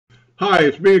Hi,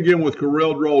 it's me again with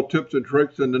CorelDraw tips and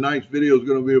tricks, and tonight's video is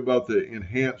going to be about the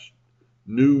enhanced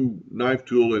new knife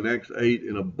tool in X8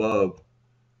 and above.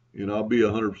 And I'll be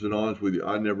 100% honest with you,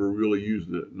 I never really used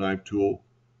the knife tool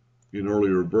in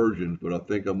earlier versions, but I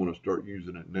think I'm going to start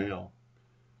using it now.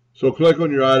 So click on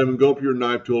your item and go up to your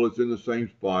knife tool. It's in the same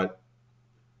spot,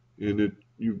 and it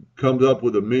comes up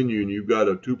with a menu, and you've got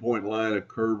a 2-point line, a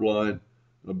curved line,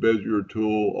 a Bezier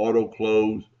tool, auto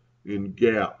close, and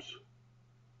gaps.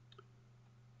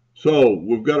 So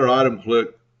we've got our item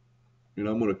clicked, and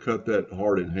I'm going to cut that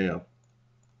heart in half.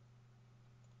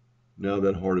 Now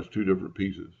that heart is two different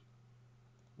pieces.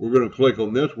 We're going to click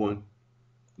on this one.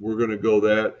 We're going to go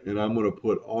that, and I'm going to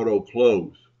put auto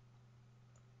close.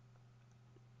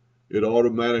 It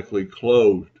automatically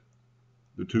closed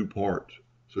the two parts,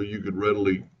 so you could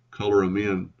readily color them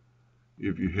in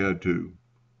if you had to.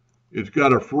 It's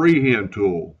got a freehand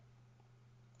tool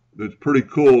that's pretty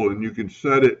cool, and you can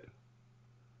set it.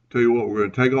 Tell you what, we're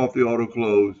going to take off the auto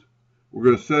close. We're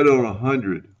going to set it on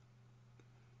 100,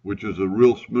 which is a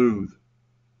real smooth,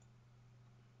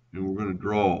 and we're going to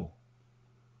draw.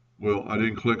 Well, I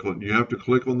didn't click on. You have to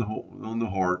click on the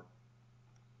heart.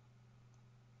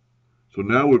 So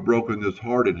now we've broken this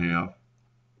heart in half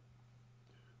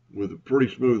with a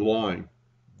pretty smooth line.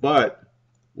 But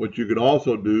what you can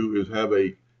also do is have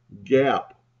a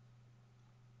gap.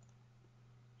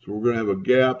 So we're going to have a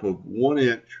gap of 1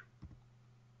 inch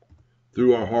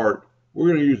through our heart. We're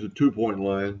going to use a 2-point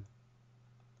line.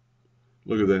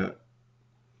 Look at that.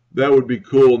 That would be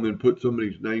cool, and then put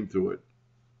somebody's name through it.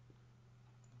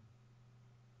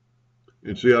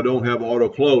 And see, I don't have auto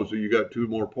close, so you got two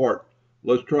more parts.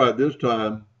 Let's try it this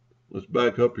time. Let's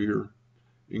back up here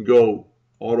and go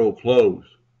auto close.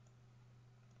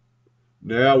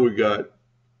 Now we got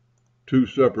two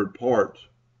separate parts.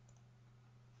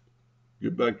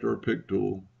 Get back to our pick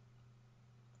tool.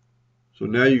 So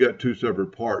now you got two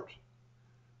separate parts.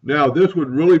 Now this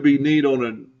would really be neat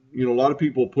on a lot of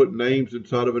people put names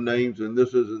inside of a names, and this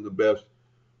isn't the best,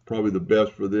 probably the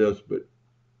best for this, but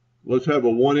let's have a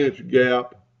 1 inch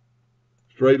gap,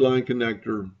 straight line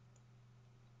connector.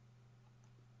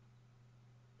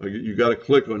 You got to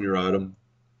click on your item.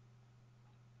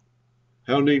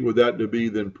 How neat would that be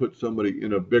then put somebody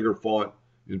in a bigger font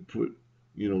and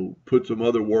put some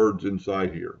other words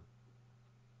inside here.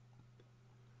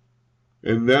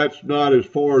 And that's not as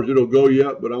far as it'll go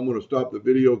yet, but I'm going to stop the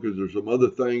video because there's some other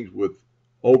things with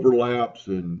overlaps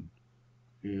and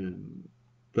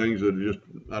things that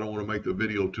I don't want to make the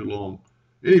video too long.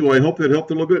 Anyway, hope that helped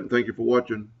a little bit, and thank you for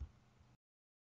watching.